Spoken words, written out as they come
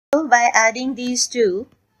by adding these two.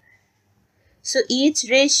 So each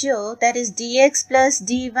ratio, that is dx plus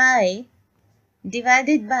dy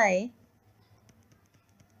divided by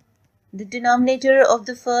the denominator of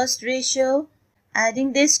the first ratio,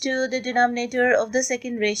 adding this to the denominator of the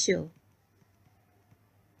second ratio,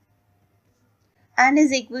 and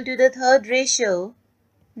is equal to the third ratio,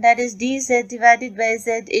 that is dz divided by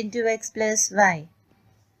z into x plus y.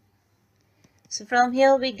 So from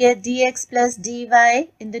here we get dx plus dy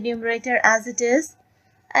in the numerator as it is,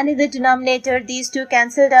 and in the denominator these two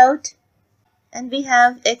cancelled out, and we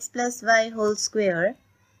have x plus y whole square,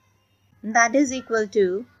 that is equal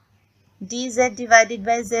to dz divided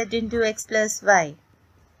by z into x plus y.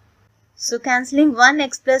 So cancelling one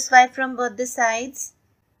x plus y from both the sides,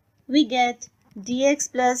 we get dx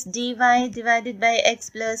plus dy divided by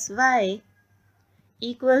x plus y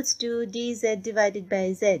equals to dz divided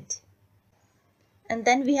by z. And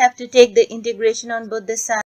then we have to take the integration on both the sides.